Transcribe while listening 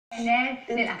partner,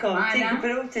 nil-akmana.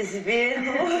 Tikbru,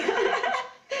 tizbieħu.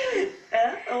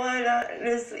 Wara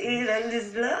l-isqila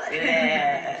l-izla.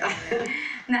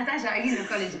 Natasha, jina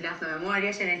kolli ġibli ħafna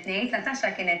memorja xenet ngħid,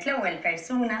 Natasha kienet l-ewwel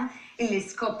persuna illi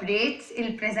skopriet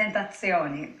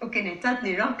il-preżentazzjoni u kienet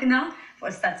tatni rokna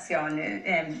fuq stazzjoni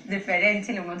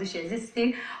differenti li m'għadux jeżisti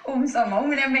u insomma u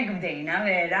minn hemmhekk bdejna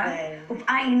vera. U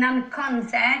bqajna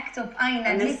n-contact u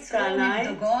bqajna nisfu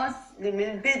nibdu gost. Li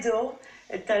mill-bidu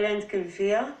il-talent kien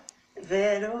fija,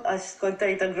 veru, għax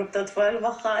kontajta grupp ta' tfal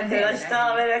maħħa, għax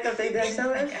tagħmel hekk tgħidha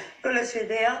x'tagħmel, kollox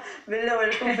f'idea,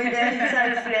 mill-ewwel konfidenza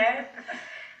l-flair.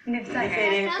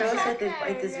 Niferi proset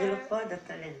il-bqajt tiżviluppa dat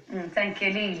talent. Tanki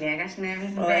lili, għax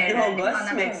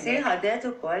Rogos, Meksi, ħadet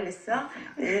ukoll issa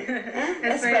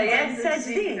esperjenza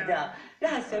ġdida.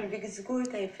 Laħsel bik żgur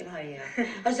tajb fil-ħajja.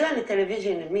 Għax dan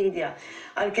it-television, il-media,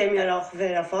 għalkemm jarawh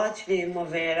vera faċli, ma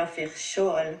vera fih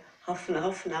xogħol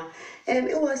ħafna.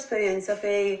 Huwa esperjenza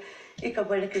fej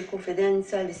ikabballek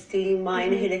il-konfidenza, l-istima,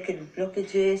 jinħilek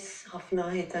il-blockages,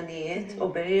 ħafna ħitanijiet u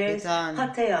barriers,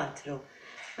 ħat-teatru.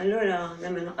 Allura,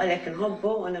 nemmen għalek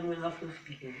nħobbu u nemmen ħafna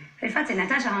f'bihim. Fil-fatti,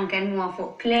 Natasha ħanken huwa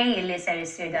fuq play illi ser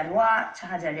issir dal-waqt, xi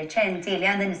ħaġa reċenti li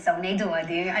għandha nistgħu ngħidu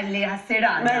għadi għalli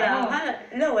ħassirana. Mela,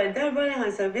 l-ewwel darba li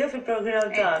ħansabbiha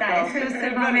fil-programm tagħkom.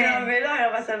 Il-programm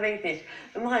bil-ara ma semmejtix.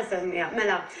 Ma ħansemmija.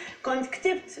 Mela, kont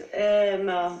ktibt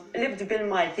libt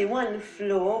bil-Malti One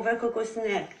Flew Over Cuckoo's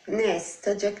Nest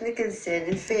ta' Jack Nicholson,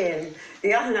 il-film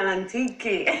li aħna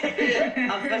l-antiki.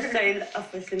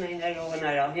 Affax li najna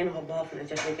naraw, jien ħobbu ħafna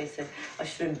Jack Nicholson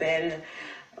għax ribell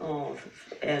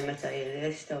meta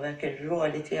jirreċta u għek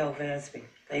il-roli tiegħu vera żbien.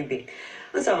 Tajbin.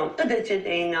 Insomma, u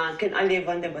deċidejna kien għalli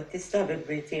Van de Battista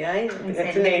bil-bri tiegħi,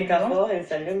 t-nejta fuq,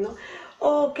 insellimnu,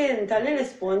 u kien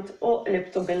tal-spunt u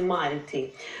libtu bil-Malti.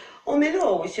 U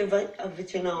mill-għu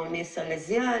avvicinaw nies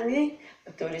salezjani,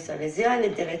 atturi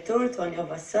salezjani, direttur Tonio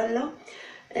Vassalla,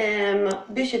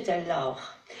 biex jitellawh.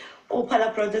 U bħala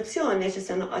produzzjoni,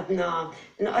 ġisa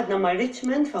naqadna ma'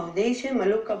 Richmond Foundation, ma'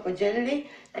 Luca Pogelli,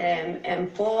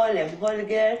 Paul,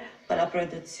 Holger, bħala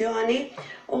produzzjoni.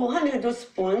 U ħanħidu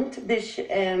spunt biex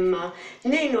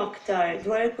nejnu aktar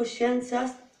dwar il-kuxjenza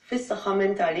fis-saħħa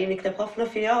mentali, nikteb ħafna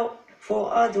fija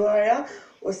fuqha dwarha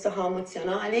u s-saħħa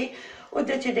emozzjonali. U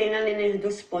deċidejna li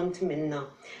nieħdu spunt minna,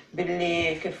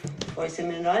 billi kif forsi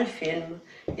minra l-film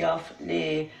jaf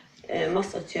li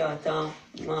assoċjata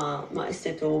ma'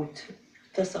 istitut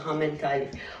ta' saħħa mentali.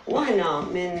 U aħna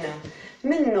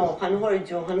minnu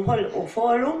ħanħolqu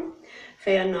forum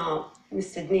fejn għandna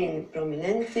mistednin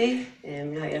prominenti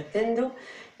li ħajattendu.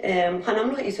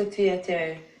 Ħanamlu qisu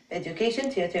theater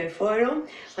education, theater forum,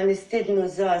 ħanistidnu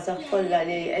żgħażagħ kollha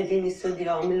li qegħdin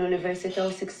jistudjaw mill-Università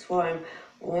u Sixth Form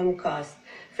u MCAS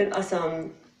fil-qasam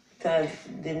ta'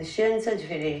 din xjenza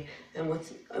ġifieri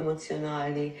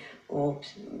emozzjonali u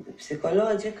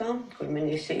psikoloġika, kull min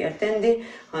jixtieq jattendi,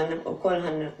 ukoll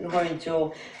nħorġu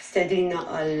stedina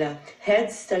għal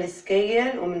heads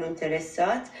tal-iskejjel u minnu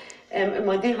interessat,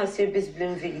 imma din ħassir biss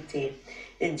bl-inviti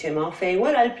il-ġimgħa fejn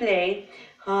wara l-play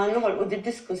ħanoħolqu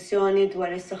diskussjoni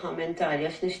dwar is-saħħa mentali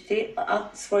għax nixtieq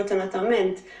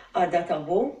sfortunatament għadha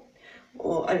tabu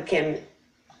u għalkemm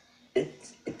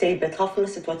tejbet ħafna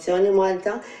situazzjoni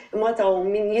Malta, imma taw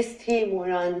min jistħi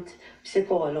murant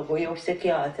psikologu jew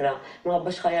psikjatra, ma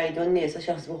biex ħajajdu n-nies għax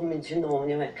jaħsbuh mid-ġnun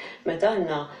jew hekk. Meta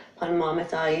aħna bħalma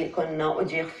meta konna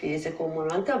uġieħ fiżiku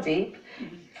murant tabib,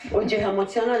 uġieħ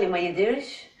emozjonali ma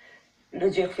jidirx,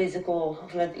 l-uġieħ fiżiku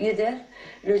jidher,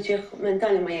 l-uġieħ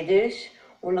mentali ma jidirx,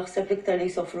 u naħseb iktar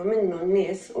li jsofru minnu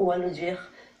n-nies huwa l-uġieħ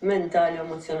mentali u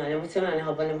emozjonali. Emozjonali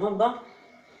ħabba l-imħabba,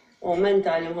 u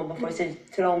mentali mħabba forsi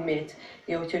traumiet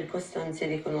jew ċirkostanzi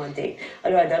li jkunu għaddej.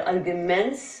 Allura dal-qalbi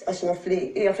immens, għax naf li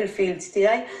hija fil-field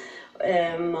tiegħi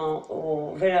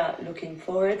u vera looking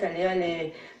forward għalija li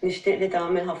nixtieq li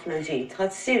tagħmel ħafna ġid.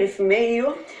 Ħadd ssir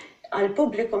f'Mejju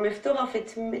għall-pubbliku miftuħa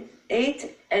fit-8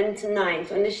 and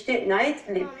 9 u nixtieq ngħid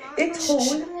li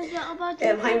id-dħul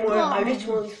ħajmur għal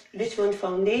Richmond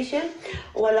Foundation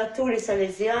u għall-atturi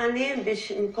salezjani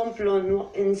biex nkomplu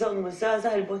nżommu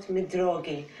żgħażagħ il-bot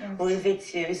mid-drogi u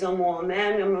l-vizzju jżommu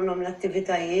hemm jagħmluhom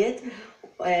l-attivitajiet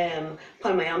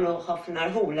bħalma jagħmlu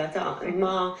ħafna rħula ta'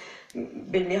 imma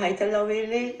billi ħajtellaw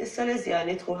li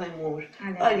s-salezjani tħu ħajmur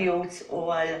għal-Youth u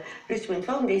għal-Richmond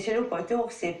Foundation u parti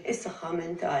uħsib is-saħħa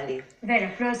mentali. Vera,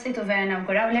 prosit u vera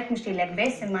nawgurawlek mhux lilek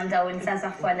biss imma daw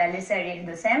il-żgħażagħ kollha li ser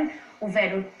jieħdu sem u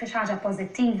veru biex ħaġa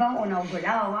pożittiva u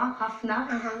nawgurawha ħafna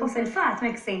u fil-fatt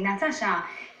Meksi Natasha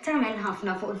tagħmel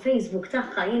ħafna fuq il-Facebook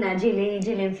tagħha jiena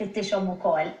ġieli nfittixhom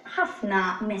ukoll ħafna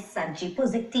messaġġi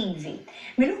pożittivi.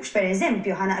 Milux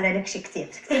pereżempju ħanaqralek xi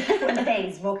ktieb fuq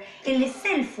il-Facebook illi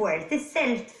self-worth self-worth,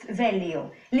 il-self-value,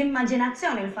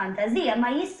 l-immaġinazzjoni, l-fantazija ma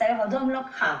jista' joħodhomlok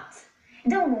ħadd.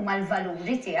 Dawn huma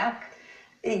l-valuri tiegħek.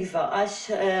 Iva, għax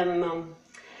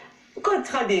kont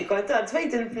ħadikol,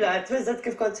 tfejt il-plat, beżat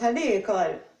kif kont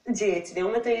ħadikol, ġietni, u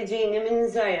meta jiġini minn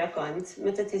żgħira kont,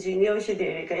 meta tiġini jew xi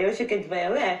dirika, jew xi kitba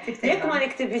jew hekk, jekk ma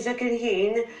niktibx dak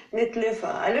il-ħin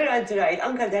nitlifa, allura ġrajt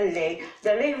anke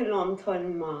dal-lej ħlomt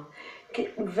ħolma.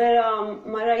 Vera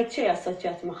ma rajt xejn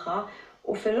assoċjat magħha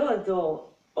u fil-ħodu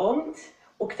qomt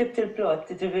u ktibt il-plot,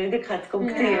 ġifieri dik ħadd tkun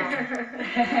ktieb.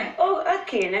 U hekk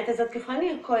kienet eżatt kif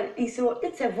ħanieħol qisu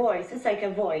it's a voice, it's like a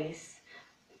voice.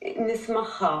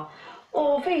 Nismaħħa. U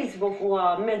Facebook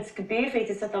huwa mezz kbir fejn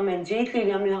tista' tagħmel ġid li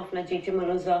jagħmel ħafna ġid ma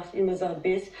nużah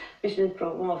biss biex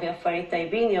nippromovi affarijiet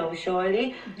tajbin jew xogħli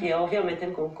jew ovvjament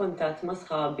inkun kuntatt ma'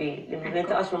 sħabi li ma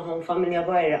niltaqax magħhom familja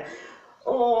barra.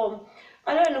 U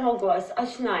allura nieħu gost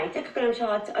għax ngħid jekk ikun hemm xi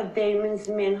ħadd għaddej minn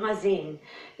żmien ħażin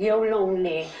jew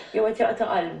lonely jew qed jaqta'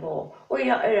 qalbu u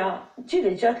jaqra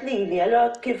ġieli ġat lili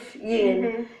allura kif jien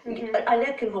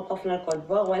għalhekk inħobb ħafna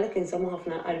l-Kotba u għalhekk inżomm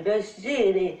ħafna qalbi għax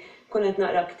ġieli kun qed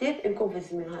naqra ktieb inkun fi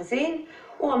żmien ħażin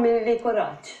u għamil li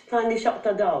kuraġġ tani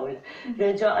xaqta dawl.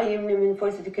 Reġa' qajjimni minn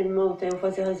forsi dik il-mewta jew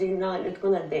fażi ħażina li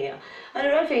tkun għaddejja.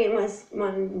 Allura fejn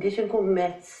ma nbiex inkun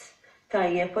mezz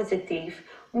tajjeb pożittiv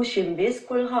mhux inbiss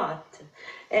kulħadd.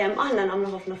 Aħna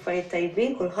nagħmlu ħafna affarijiet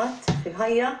tajbin kulħadd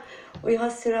fil-ħajja u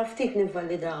jħassira ftit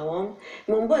nivvalidawhom.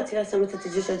 Imma mbagħad jasa meta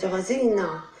tiġi xi ħaġa ħażina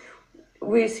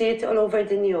we see it all over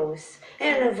the news.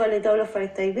 Nivvalidaw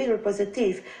l-affarijiet tajbin u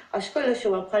l-pożittiv għax kollox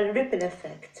huwa bħal ripple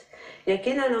effect.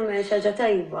 Jekk jiena nagħmel xi ħaġa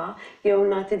tajba jew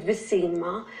nagħti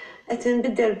tbissima, qed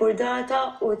inbiddel burdata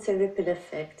u it's a ripple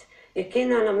effect. Jekk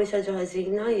jiena nagħmel xi ħaġa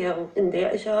ħażina jew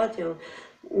indejjaq xi ħadd jew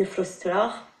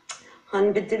nifrustrah,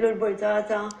 ħanbiddilu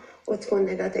l-burdata u tkun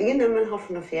negativa. Jien nemmen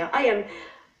ħafna fiha.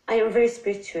 I am very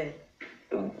spiritual.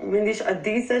 M'għandix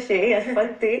qaddisa xejn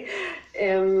għax-fatti,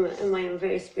 imma I am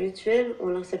very spiritual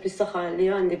u naħseb is-saħħa li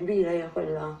għandi kbira hija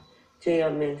kollha ġejja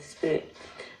minn spirit.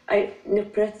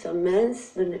 Nipprezza immens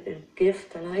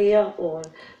il-gift tal-ħajja u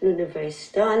l-univers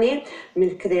tagħni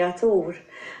mill-kreatur.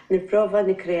 Nipprova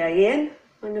nikkrea jien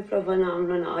u nipprova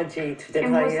nagħmlu naqa' ġid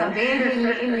f'din ħajja.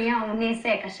 Imma hawn nies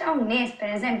hekk għax hawn nies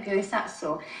pereżempju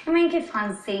jsaqsu, imma jien kif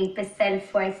ħansib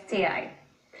is-self-worth tiegħi?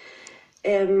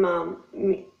 Imma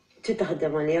trid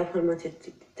taħdem għaliha bħalma trid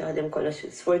taħdem kollox.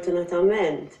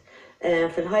 Sfortunatament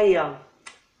fil-ħajja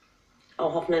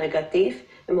hawn ħafna negattiv,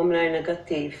 imma mingħajr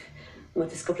negattiv ma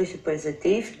tiskoprix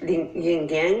il-pożittiv li yin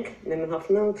yang nemmen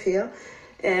ħafna fiha.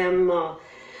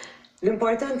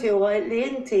 L-importanti huwa li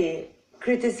inti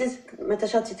meta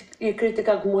xi ħadd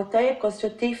jikkritika b'mod tajjeb,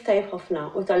 kostruttiv tajjeb ħafna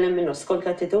u tgħallem minnu skont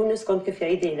l-attitudni skont kif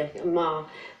jgħidilek imma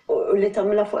u li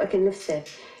tagħmilha fuqek innifsek.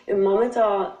 Imma meta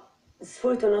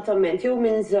sfortunatament jew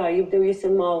minn żgħar jibdew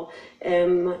jisimgħu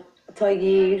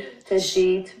tajjir,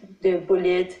 teġġid, bdew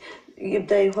bullied,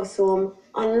 jibda jħossuhom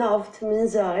unloved minn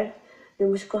żgħar li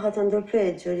mhux kulħadd għandu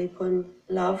l-pleġġu li jkun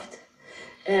loved.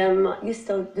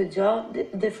 Jistgħu diġà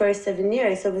the first 7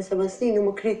 years, 7 snin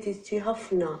huma kritiċi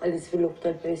ħafna għall-iżvilupp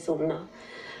tal-persuna.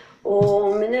 U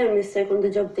minn hemm jista' jkun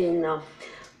diġà bdejna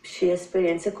b'xi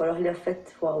esperjenzi kollha li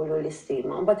affettwawlu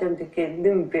l-istima. Mbagħad hemm dik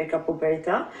l-imbirka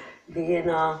pubertà li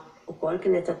jiena wkoll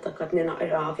kienet attakatni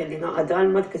naqra kelli naqa'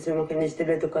 dalma dik iż-żmien ma kienx din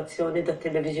l-edukazzjoni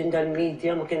dat-television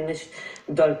dal-medja ma kienx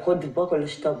dal-Kotba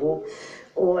kollox tabu.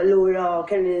 U allura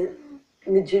kelli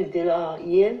niġġildilha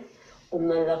jien u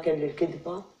mnalla kelli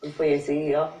l-kidba,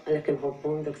 l-poezija, għalhekk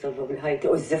inħobbhom dak sabu bil-ħajti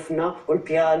u z-żifna u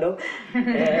l-pjano.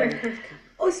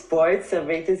 U sports,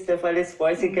 semmejt istefa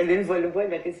l-sports, kelli l-volleyball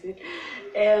dak isir.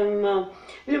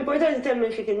 L-importanti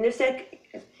temmen fik innifsek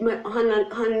ħan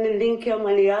l-linkja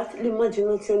malijat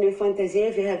l-immaġinazzjoni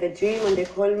l-fantazija fi have a dream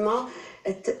għandek ħolma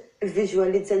qed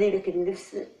visualizza lilek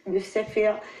innifsek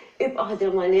fiha ibqa'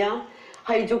 ħadem għaliha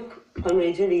ħajġuk bħalma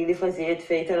jiġu li fażijiet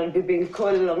fejn tara l-bibien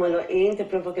kollha magħluqin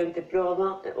tipprova kemm tipprova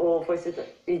u forsi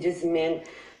jiġi żmien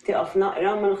tieqaf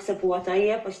naqra ma naħseb huwa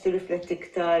tajjeb għax tirrifletti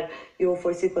iktar jew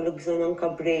forsi jkollok bżonn anke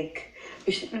break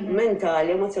biex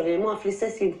mentali, emozzjonali ma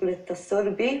fl-istess jien tkun qed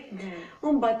tassorbi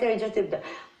u mbagħad terġa' tibda.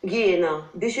 Jiena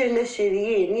biex irnexxieli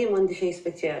jien m'għandi xejn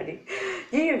speċjali.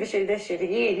 Jien biex irnexxieli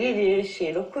jien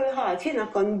jirnexxielu kulħadd jiena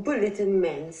kont bullet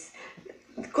immens.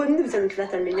 Kont nibża nitla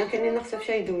tal-linja kien naħseb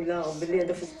xejdula billi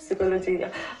għadha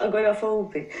fis-psikoloġija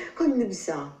agoraphobic. Kont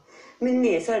nibża minn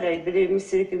nies għarajt billi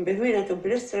missieri kien biħwienet u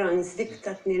b'restaurants dik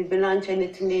tatni l-bilanċ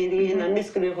nitnieli jiena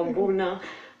n-nies kienu jħobbuna.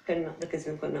 Kellna dak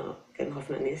iż-żmien kien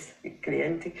ħafna nies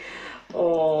klijenti. U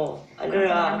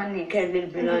allura kelli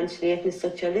l-bilanċ li qed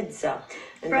nissoċjalizza.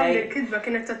 Probably l-kidba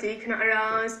kienet tagħtik naqra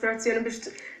ispirazzjoni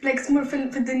biex tmur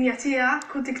fid-dinja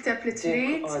tiegħek u tikteb li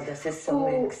trid. Da sissa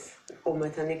mix. u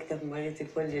meta nikteb ma rrid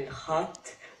ikolli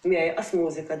l-ħadd miegħi qas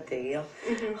mużika d-dejja.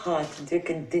 Ħadd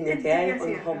dik id-dinja tiegħi u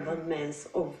nħobbha immens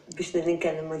u biex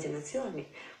ninkellem immaġinazzjoni.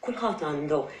 Kulħadd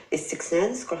għandu is-sixth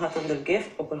sense, kulħadd għandu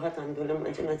l-gift u kulħadd għandu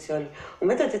l-immaġinazzjoni. U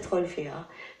meta tidħol fiha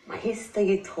ma jista'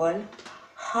 jidħol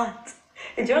ħadd.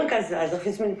 Ġon kazzaza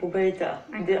fi żmien pubertà,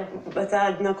 meta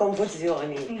għadna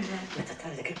konfużjoni. Meta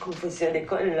tgħallek il-konfużjoni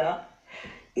kollha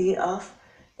jieqaf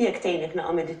jekk tgħinek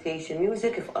naqa' meditation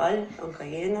music kif qal anke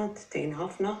jiena tgħin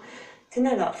ħafna.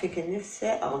 Tinaraq fik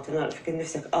innifsek, tinaraq fik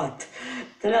innifsek qatt.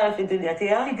 Tinaraq fid-dinja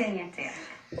tiegħek. Fid-dinja tiegħek.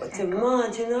 U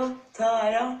timmaġina,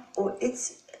 tara u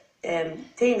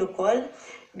tgħin ukoll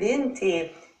li inti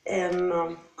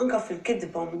anke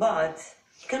fil-kidba mbagħad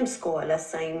kemm skola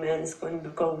assignments, kon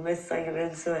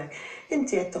assignments u hekk.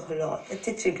 Inti qed toħloq, qed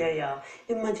titriggerja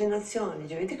immaġinazzjoni,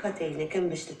 ġifieri dik ħatejni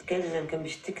kemm biex titkellem, kemm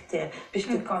biex tikteb, biex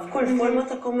kull forma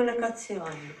ta'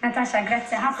 komunikazzjoni. Natasha,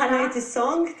 grazzi ħafna. Ħanajt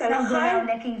is-song tal-aħħar.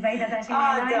 Hawnhekk iva jda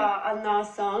Għada għandna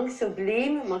song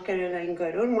Sublim ma' Caroline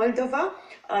Garun, Moldova.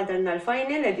 Għada għandna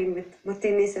l-final, qegħdin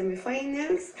mat-tieni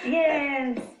semi-finals.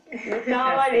 Yes!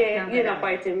 Nittama li jiena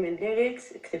parti mill-lyrics,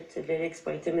 ktibt il-lyrics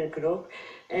parti mill-grupp.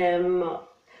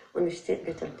 U nixtieq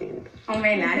li taddin. U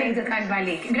mela, ngħidu kalba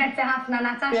lik. Grazzi ħafna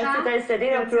Natasha. Grazzi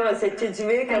tal-sedina proset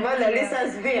ċiġbik, għamalla lisa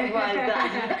sbieħ Malta.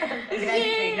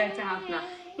 Grazzi ħafna.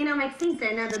 Jina Maxine,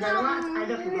 ser nadu dal-waqt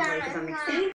għal-dok il-Maxine.